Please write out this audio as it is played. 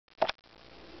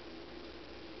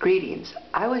Greetings.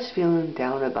 I was feeling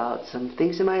down about some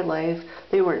things in my life.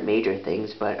 They weren't major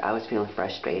things, but I was feeling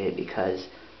frustrated because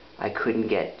I couldn't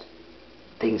get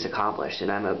things accomplished.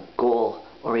 And I'm a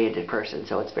goal-oriented person,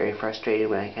 so it's very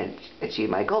frustrating when I can't achieve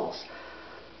my goals.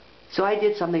 So I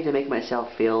did something to make myself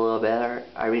feel a little better.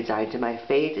 I resigned to my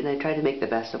fate, and I tried to make the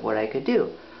best of what I could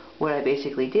do. What I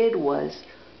basically did was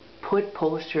put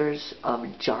posters of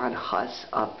John Huss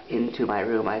up into my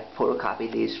room. I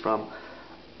photocopied these from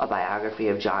a biography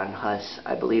of John Huss.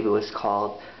 I believe it was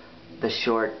called A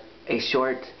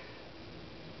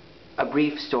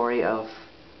Brief Story of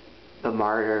the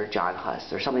Martyr John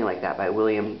Huss, or something like that, by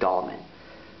William Dahlman.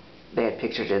 They had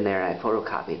pictures in there, and I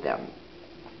photocopied them.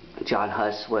 John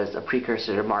Huss was a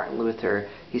precursor to Martin Luther.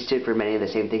 He stood for many of the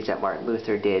same things that Martin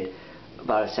Luther did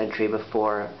about a century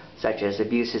before, such as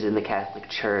abuses in the Catholic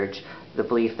Church, the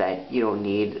belief that you don't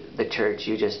need the church,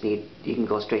 you can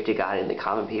go straight to God, and the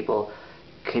common people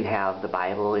can have the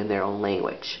Bible in their own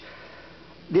language.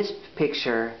 This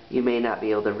picture, you may not be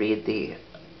able to read the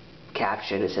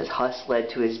caption. It says, Huss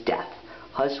led to his death.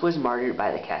 Huss was martyred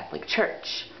by the Catholic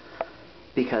Church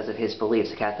because of his beliefs.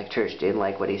 The Catholic Church didn't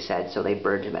like what he said, so they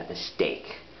burned him at the stake.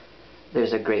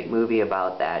 There's a great movie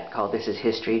about that called This Is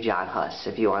History, John Huss.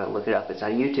 If you want to look it up, it's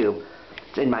on YouTube.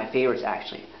 It's in my favorites,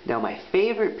 actually. Now, my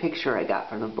favorite picture I got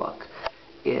from the book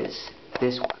is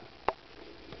this one.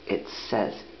 It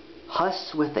says,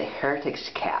 Huss with the heretic's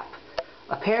cap.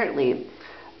 Apparently,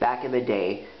 back in the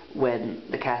day, when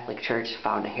the Catholic Church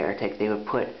found a heretic, they would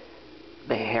put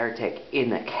the heretic in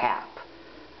the cap.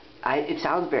 It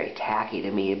sounds very tacky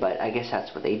to me, but I guess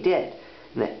that's what they did.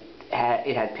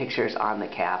 It had pictures on the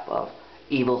cap of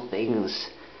evil things.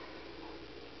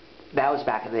 That was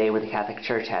back in the day when the Catholic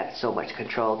Church had so much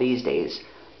control. These days,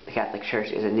 the Catholic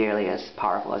Church isn't nearly as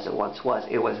powerful as it once was.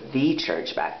 It was the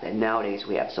church back then. Nowadays,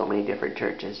 we have so many different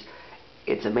churches.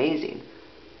 It's amazing.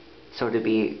 So to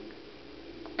be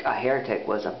a heretic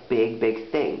was a big,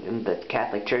 big thing. And the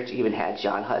Catholic Church even had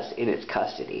John Huss in its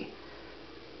custody.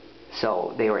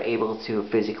 So they were able to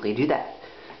physically do that.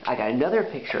 I got another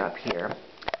picture up here.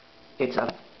 It's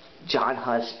of John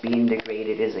Huss being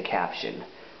degraded as a caption.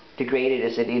 Degraded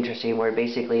is an interesting word.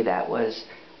 Basically, that was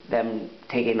them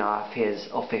taking off his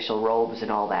official robes and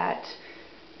all that,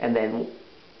 and then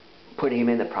putting him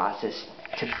in the process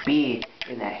to be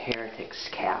in that heretic's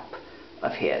cap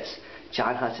of his.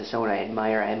 John Huss is someone I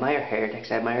admire. I admire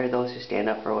heretics. I admire those who stand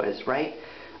up for what is right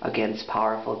against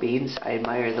powerful beings. I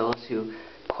admire those who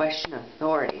question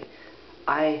authority.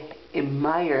 I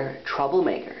admire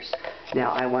troublemakers.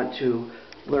 Now, I want to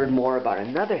learn more about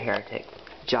another heretic,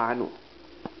 John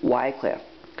Wycliffe.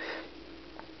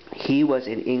 He was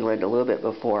in England a little bit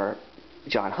before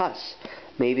John Huss.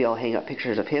 Maybe I'll hang up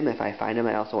pictures of him if I find him.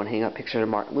 I also want to hang up pictures of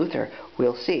Martin Luther.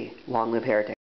 We'll see. Long live heretics.